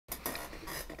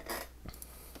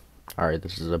Alright,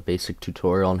 this is a basic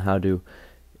tutorial on how to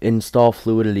install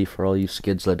Fluidity for all you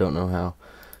skids that don't know how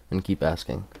and keep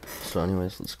asking. So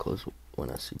anyways, let's close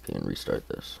WinSCP and restart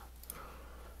this.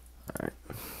 Alright.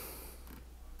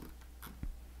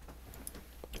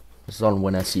 This is on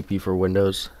WinSCP for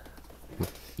Windows.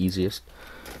 Easiest.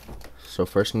 So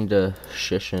first you need to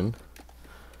shish in.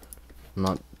 I'm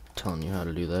not telling you how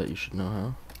to do that, you should know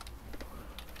how.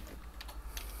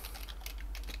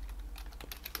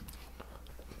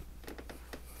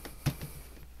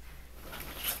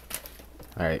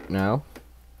 Alright, now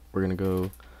we're gonna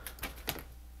go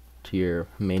to your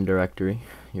main directory,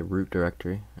 your root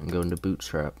directory, and go into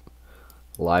Bootstrap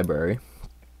library.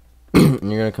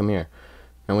 And you're gonna come here.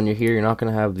 Now when you're here, you're not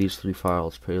gonna have these three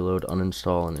files: payload,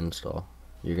 uninstall, and install.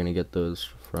 You're gonna get those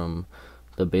from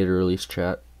the beta release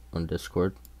chat on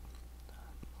Discord,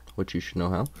 which you should know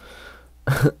how.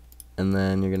 And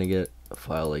then you're gonna get a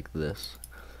file like this,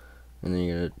 and then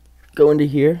you're gonna go into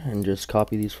here and just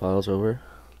copy these files over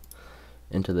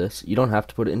into this. You don't have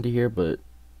to put it into here, but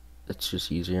it's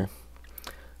just easier.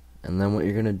 And then what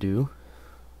you're gonna do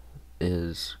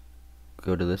is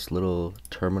go to this little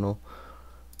terminal.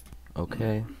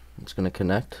 Okay, it's gonna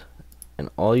connect, and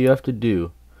all you have to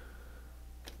do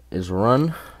is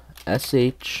run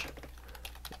sh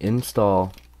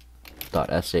install.sh.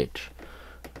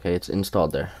 Okay, it's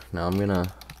installed there. Now I'm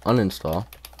gonna uninstall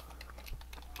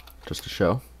just to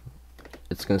show.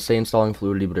 It's gonna say installing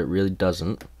Fluidity, but it really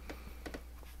doesn't.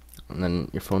 And then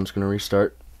your phone's gonna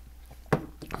restart.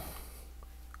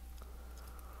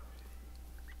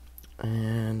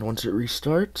 And once it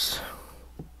restarts,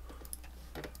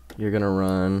 you're gonna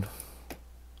run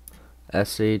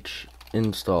sh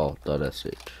install.sh.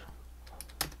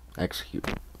 Execute.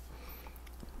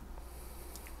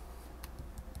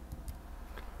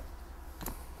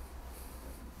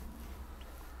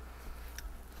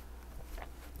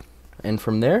 And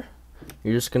from there,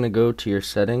 you're just gonna go to your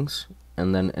settings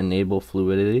and then enable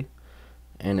Fluidity,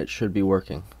 and it should be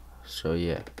working. So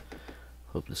yeah,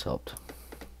 hope this helped.